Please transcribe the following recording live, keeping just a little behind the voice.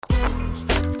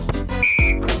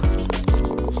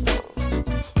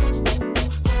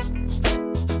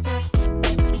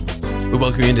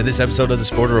welcome you into this episode of the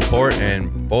Sporter Report,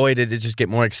 and boy, did it just get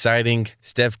more exciting.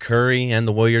 Steph Curry and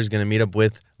the Warriors going to meet up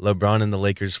with LeBron and the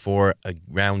Lakers for a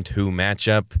round 2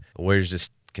 matchup. The Warriors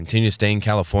just continue to stay in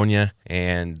California,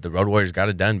 and the Road Warriors got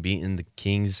it done, beating the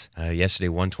Kings yesterday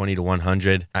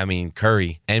 120-100. I mean,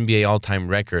 Curry, NBA all-time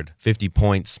record, 50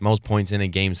 points, most points in a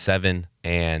Game 7,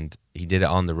 and he did it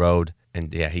on the road.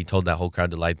 And yeah, he told that whole crowd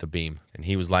to light the beam, and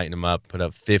he was lighting them up, put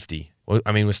up 50. Well,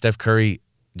 I mean, with Steph Curry,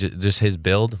 just his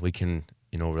build, we can,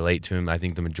 relate to him. I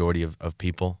think the majority of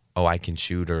people, I can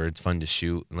shoot, or it's fun to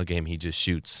shoot. And look at him, he just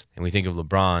shoots. And we think of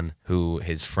LeBron, who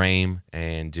his frame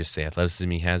and just the athleticism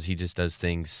he has, he just does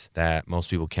things that most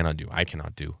people cannot do. I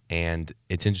cannot do. And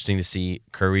it's interesting to see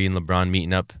Curry and LeBron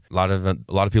meeting up. A lot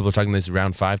of people are talking this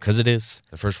round 5 because it is.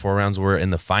 The first 4 rounds were in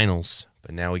the finals,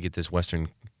 but now we get this Western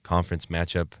Conference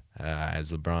matchup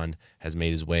as LeBron has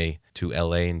made his way to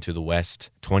LA and to the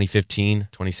West. 2015,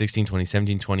 2016,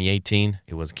 2017, 2018,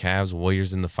 it was Cavs,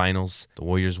 Warriors in the finals. The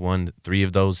Warriors won 3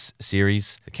 of those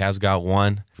series. The Cavs got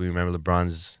 1. If we remember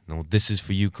LeBron's, this is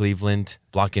for you, Cleveland,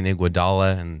 blocking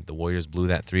Iguodala, and the Warriors blew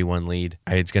that 3-1 lead.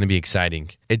 It's going to be exciting.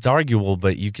 It's arguable,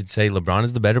 but you could say LeBron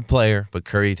is the better player, but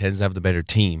Curry tends to have the better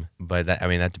team. But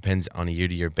that depends on a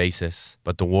year-to-year basis.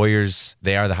 But the Warriors,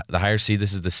 they are the higher seed.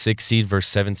 This is the 6th seed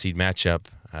versus 7th seed matchup.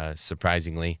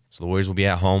 Surprisingly. So the Warriors will be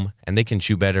at home, and they can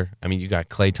shoot better. I mean, you got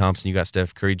Klay Thompson, you got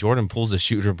Steph Curry. Jordan Poole's a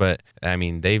shooter, but I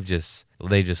mean, they just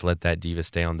let that diva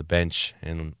stay on the bench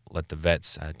and let the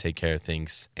vets take care of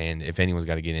things. And if anyone's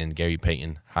got to get in, Gary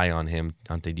Payton, high on him,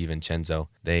 Dante DiVincenzo,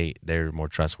 they're more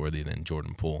trustworthy than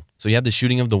Jordan Poole. So you have the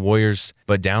shooting of the Warriors,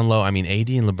 but down low, I mean, AD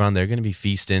and LeBron, they're going to be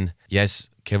feasting. Yes,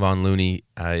 Kevon Looney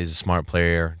is a smart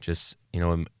player, just, a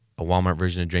Walmart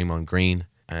version of Draymond Green.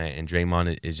 And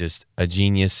Draymond is just a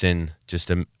genius and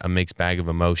just a mixed bag of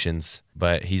emotions,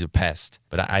 but he's a pest.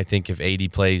 But I think if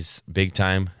AD plays big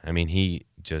time, I mean, he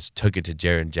just took it to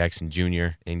Jaren Jackson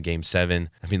Jr. in Game 7.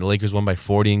 I mean, the Lakers won by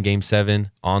 40 in Game 7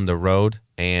 on the road,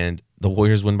 and the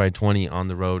Warriors won by 20 on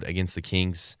the road against the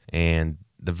Kings. And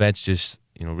the vets just,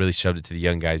 really shoved it to the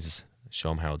young guys, show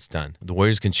them how it's done. The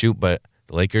Warriors can shoot, but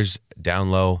the Lakers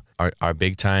down low are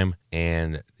big time,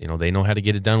 and they know how to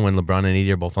get it done when LeBron and AD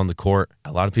are both on the court.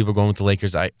 A lot of people are going with the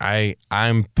Lakers.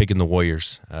 I'm picking the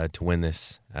Warriors to win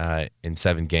this in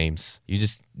 7 games. You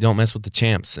just don't mess with the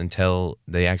champs until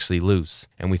they actually lose.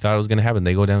 And we thought it was going to happen.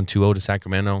 They go down 2-0 to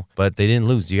Sacramento, but they didn't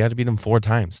lose. You got to beat them 4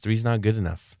 times. 3's not good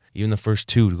enough. Even the first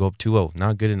 2 to go up 2-0,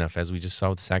 not good enough, as we just saw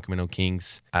with the Sacramento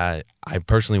Kings. I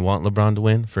personally want LeBron to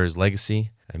win for his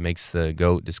legacy. It makes the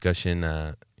GOAT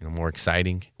discussion more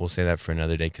exciting. We'll say that for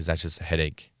another day because that's just a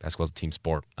headache. Basketball's a team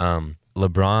sport.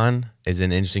 LeBron is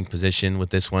in an interesting position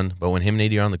with this one, but when him and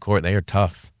AD are on the court, they are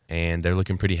tough, and they're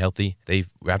looking pretty healthy. They've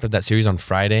wrapped up that series on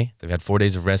Friday. They've had 4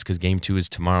 days of rest because Game 2 is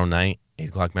tomorrow night, 8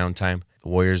 o'clock Mountain Time. The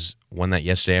Warriors won that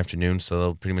yesterday afternoon, so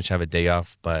they'll pretty much have a day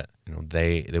off, but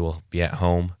they will be at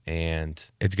home, and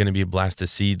it's going to be a blast to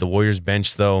see. The Warriors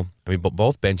bench, though, I mean,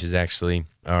 both benches actually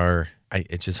are.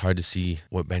 It's just hard to see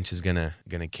what bench is gonna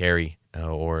carry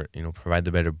or provide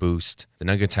the better boost. The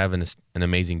Nuggets have an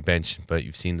amazing bench, but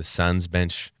you've seen the Suns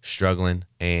bench struggling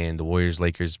and the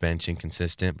Warriors-Lakers bench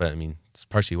inconsistent. But I mean, it's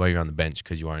partially why you're on the bench,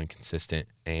 because you are inconsistent.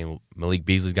 And Malik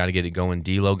Beasley's got to get it going.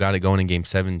 D'Lo got it going in Game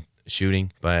 7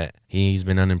 shooting, but he's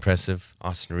been unimpressive.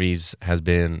 Austin Reeves has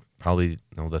been probably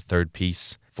the third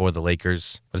piece for the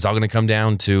Lakers. But it's all going to come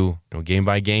down to game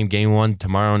by game. Game 1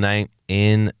 tomorrow night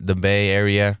in the Bay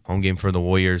Area, home game for the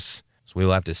Warriors. So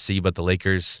we'll have to see, but the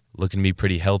Lakers looking to be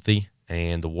pretty healthy,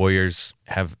 and the Warriors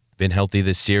have been healthy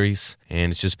this series,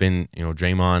 and it's just been,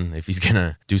 Draymond, if he's going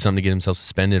to do something to get himself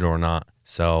suspended or not.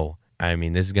 So, I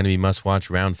mean, this is going to be must-watch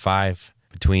round 5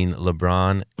 between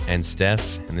LeBron and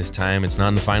Steph, and this time it's not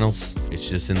in the finals, it's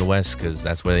just in the West because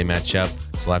that's where they match up.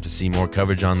 So we'll have to see more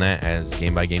coverage on that as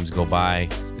game by games go by.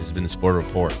 This has been the Sport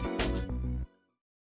Report.